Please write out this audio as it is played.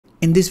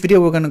In this video,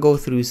 we're going to go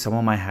through some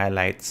of my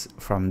highlights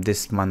from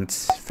this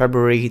month's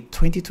February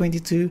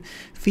 2022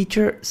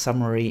 feature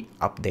summary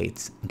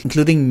updates,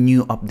 including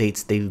new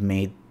updates they've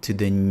made to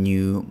the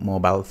new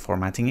mobile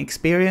formatting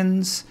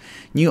experience,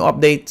 new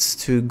updates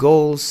to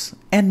goals,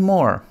 and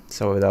more.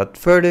 So without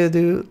further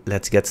ado,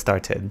 let's get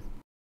started.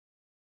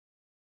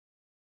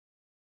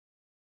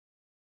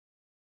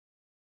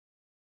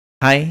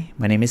 Hi,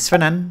 my name is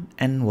Fernan,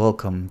 and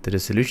welcome to the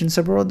Solutions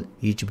Abroad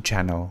YouTube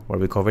channel, where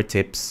we cover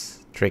tips,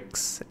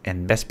 tricks,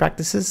 and best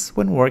practices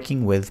when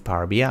working with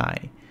Power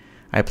BI.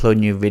 I upload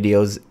new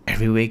videos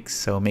every week,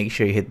 so make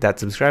sure you hit that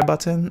subscribe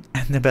button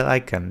and the bell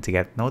icon to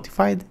get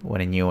notified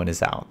when a new one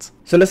is out.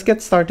 So let's get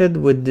started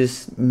with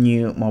this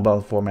new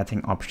mobile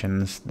formatting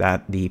options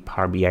that the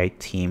Power BI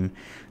team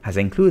has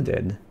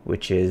included,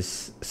 which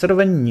is sort of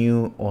a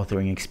new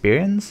authoring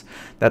experience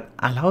that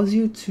allows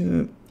you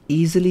to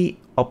easily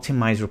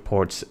optimize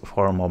reports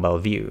for mobile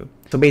view.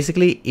 So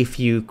basically, if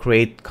you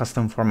create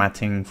custom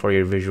formatting for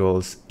your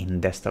visuals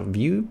in desktop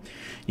view,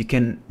 you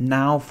can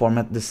now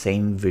format the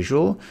same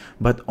visual,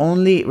 but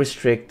only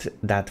restrict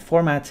that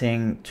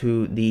formatting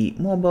to the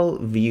mobile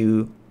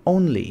view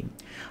only,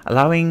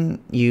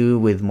 allowing you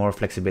with more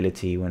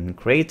flexibility when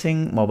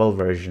creating mobile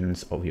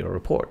versions of your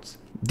reports.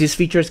 This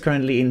feature is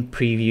currently in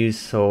preview,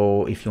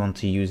 so if you want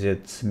to use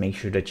it, make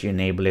sure that you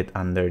enable it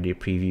under the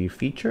preview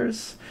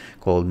features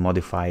called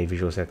Modify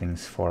Visual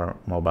Settings for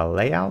Mobile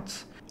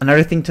Layouts.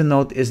 Another thing to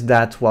note is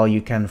that while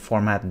you can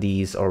format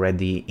these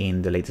already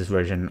in the latest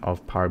version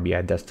of Power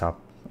BI Desktop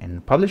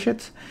and publish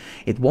it,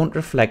 it won't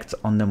reflect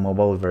on the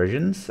mobile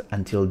versions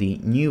until the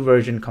new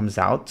version comes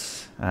out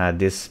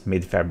this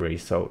mid-February.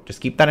 So just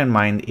keep that in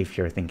mind if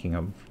you're thinking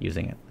of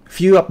using it.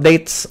 Few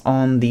updates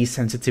on the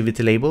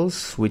sensitivity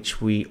labels,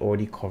 which we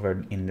already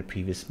covered in the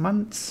previous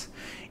months.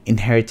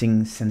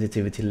 Inheriting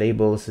sensitivity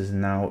labels is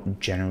now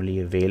generally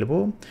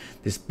available.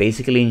 This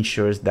basically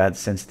ensures that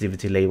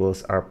sensitivity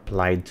labels are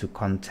applied to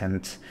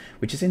content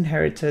which is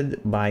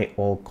inherited by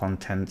all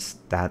contents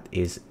that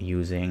is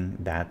using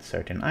that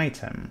certain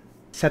item.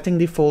 Setting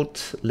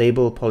default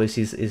label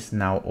policies is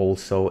now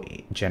also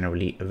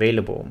generally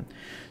available.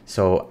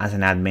 So as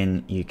an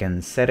admin, you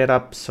can set it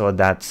up so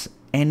that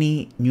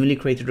any newly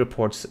created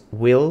reports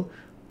will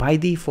by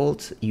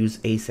default use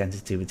a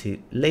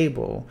sensitivity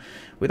label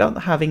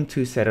without having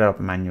to set it up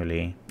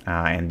manually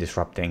and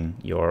disrupting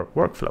your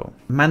workflow.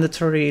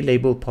 Mandatory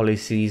label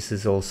policies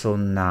is also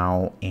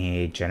now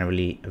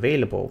generally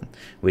available,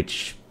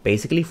 which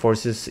basically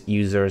forces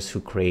users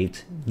who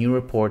create new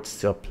reports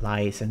to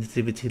apply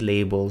sensitivity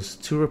labels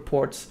to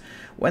reports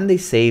when they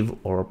save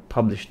or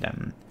publish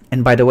them.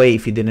 And by the way,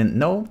 if you didn't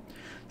know,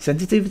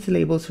 sensitivity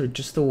labels are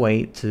just a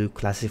way to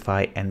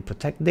classify and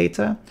protect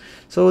data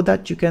so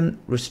that you can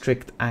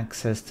restrict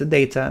access to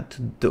data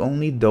to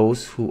only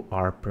those who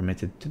are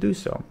permitted to do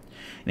so.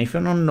 And if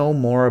you want to know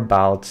more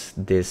about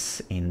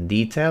this in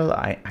detail,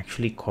 I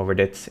actually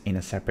covered it in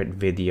a separate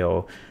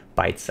video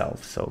by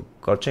itself, so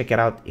go check it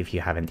out if you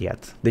haven't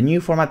yet. The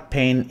new Format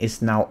Pane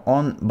is now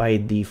on by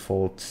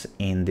default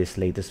in this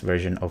latest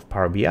version of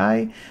Power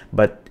BI,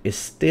 but it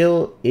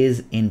still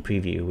is in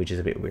preview, which is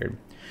a bit weird.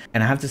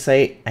 And I have to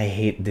say, I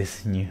hate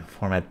this new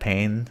Format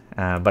Pane,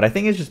 but I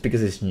think it's just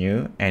because it's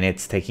new and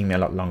it's taking me a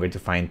lot longer to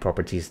find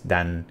properties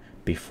than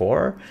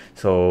before.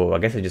 So I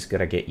guess I just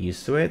gotta get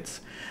used to it.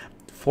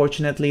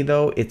 Fortunately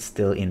though, it's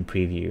still in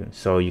preview,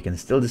 so you can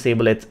still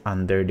disable it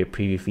under the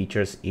preview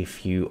features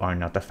if you are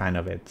not a fan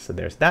of it. So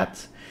there's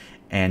that.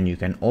 And you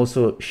can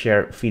also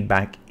share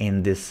feedback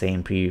in this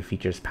same preview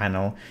features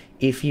panel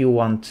if you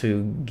want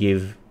to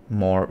give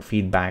more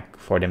feedback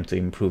for them to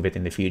improve it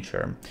in the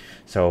future.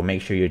 So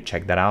make sure you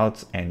check that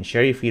out and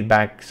share your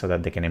feedback so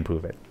that they can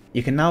improve it.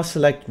 You can now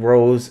select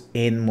rows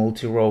in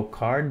multi-row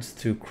cards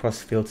to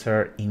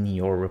cross-filter in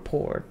your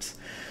report.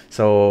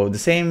 So the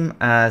same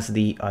as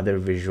the other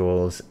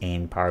visuals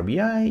in Power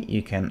BI,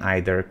 you can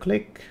either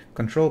click,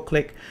 control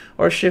click,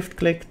 or shift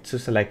click to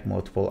select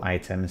multiple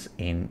items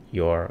in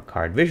your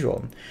card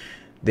visual.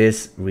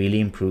 This really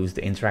improves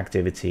the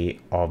interactivity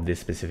of this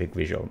specific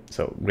visual,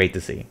 so great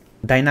to see.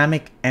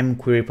 Dynamic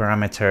mQuery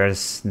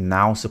parameters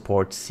now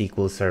support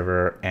SQL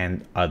Server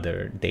and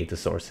other data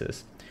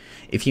sources.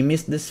 If you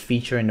missed this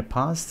feature in the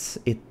past,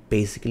 it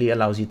basically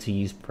allows you to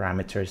use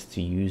parameters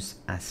to use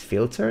as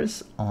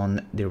filters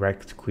on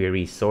direct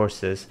query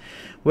sources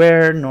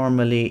where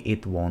normally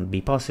it won't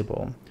be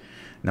possible.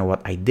 Now,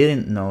 what I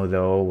didn't know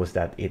though was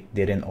that it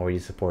didn't already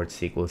support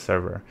SQL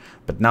Server,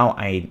 but now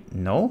I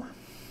know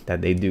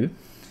that they do.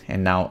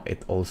 And now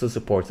it also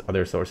supports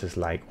other sources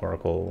like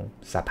Oracle,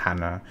 SAP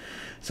HANA.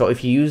 So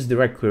if you use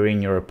direct query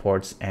in your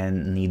reports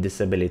and need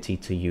this ability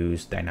to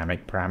use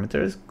dynamic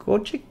parameters, go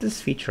check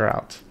this feature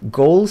out.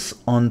 Goals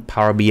on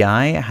Power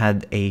BI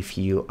had a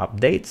few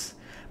updates,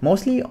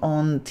 mostly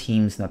on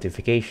Teams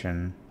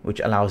notification, which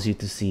allows you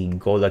to see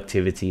goal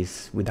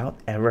activities without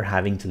ever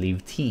having to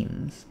leave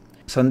Teams.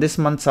 So in this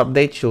month's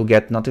update, you'll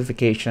get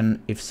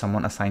notification if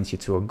someone assigns you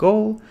to a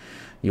goal.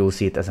 You'll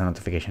see it as a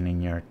notification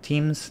in your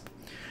Teams.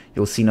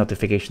 You'll see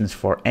notifications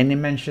for any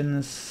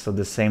mentions, so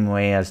the same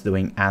way as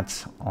doing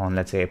ads on,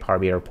 let's say, a Power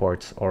BI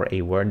report or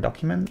a Word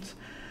document.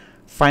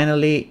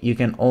 Finally, you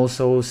can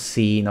also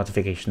see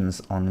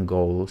notifications on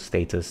goal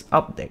status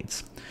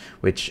updates,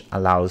 which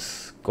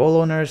allows goal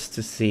owners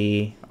to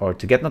see or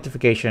to get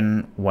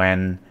notification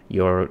when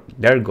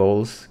their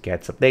goals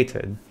gets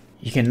updated.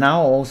 You can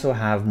now also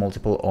have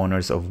multiple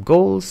owners of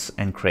goals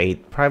and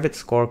create private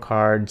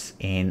scorecards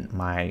in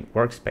my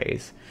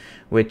workspace,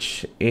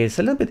 which is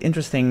a little bit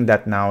interesting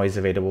that now is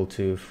available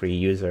to free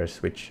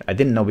users, which I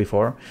didn't know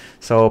before.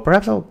 So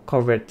perhaps I'll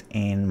cover it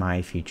in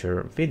my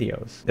future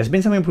videos. There's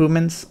been some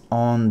improvements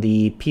on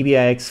the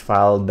PBIX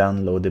file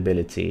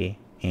downloadability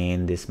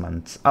in this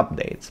month's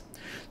updates.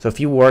 So if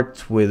you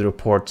worked with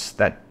reports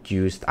that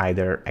used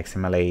either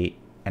XMLA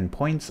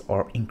endpoints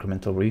or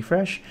incremental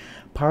refresh,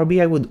 Power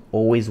BI would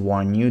always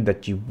warn you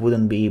that you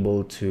wouldn't be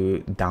able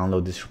to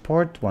download this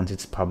report once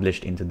it's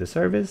published into the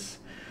service.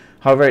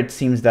 However, it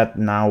seems that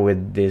now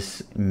with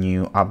this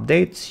new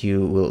updates,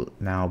 you will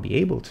now be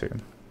able to.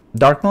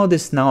 Dark mode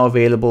is now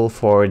available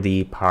for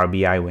the Power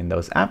BI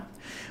Windows app,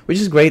 which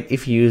is great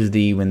if you use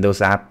the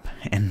Windows app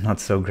and not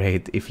so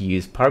great if you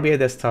use Power BI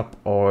Desktop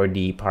or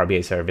the Power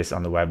BI service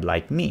on the web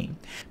like me,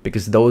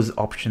 because those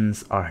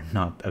options are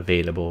not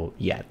available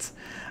yet.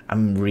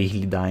 I'm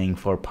really dying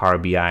for Power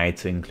BI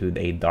to include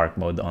a dark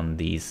mode on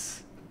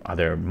these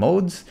other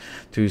modes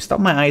to stop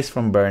my eyes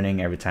from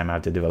burning every time I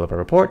have to develop a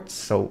report.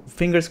 So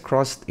fingers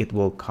crossed it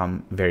will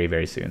come very,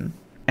 very soon.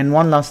 And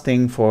one last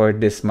thing for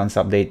this month's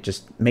update,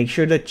 just make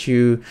sure that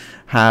you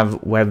have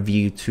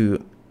WebView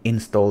 2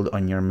 installed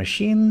on your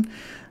machine.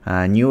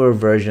 Newer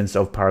versions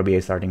of Power BI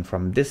starting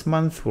from this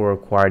month will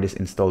require this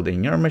installed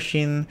in your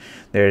machine.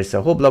 There's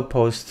a whole blog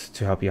post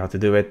to help you how to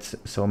do it,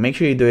 so make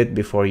sure you do it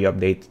before you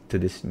update to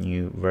this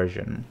new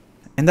version.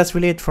 And that's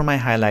really it for my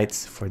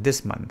highlights for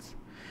this month.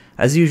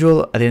 As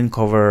usual, I didn't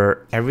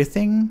cover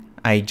everything.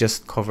 I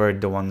just covered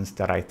the ones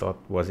that I thought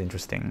was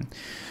interesting.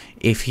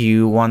 If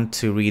you want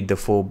to read the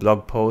full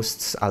blog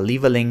posts, I'll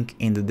leave a link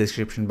in the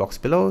description box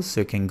below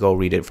so you can go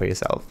read it for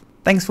yourself.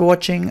 Thanks for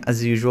watching.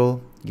 As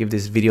usual, give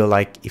this video a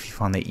like if you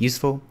found it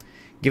useful.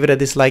 Give it a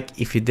dislike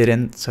if you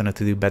didn't, so I know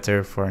to do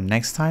better for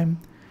next time.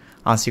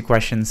 Ask your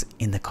questions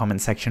in the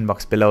comment section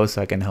box below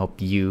so I can help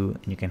you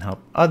and you can help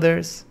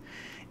others.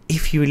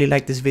 If you really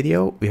like this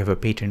video, we have a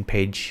Patreon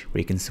page where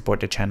you can support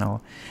the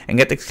channel and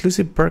get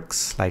exclusive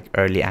perks like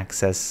early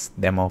access,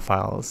 demo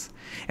files,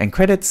 and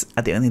credits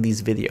at the end of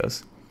these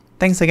videos.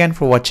 Thanks again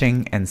for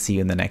watching and see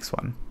you in the next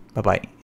one. Bye bye.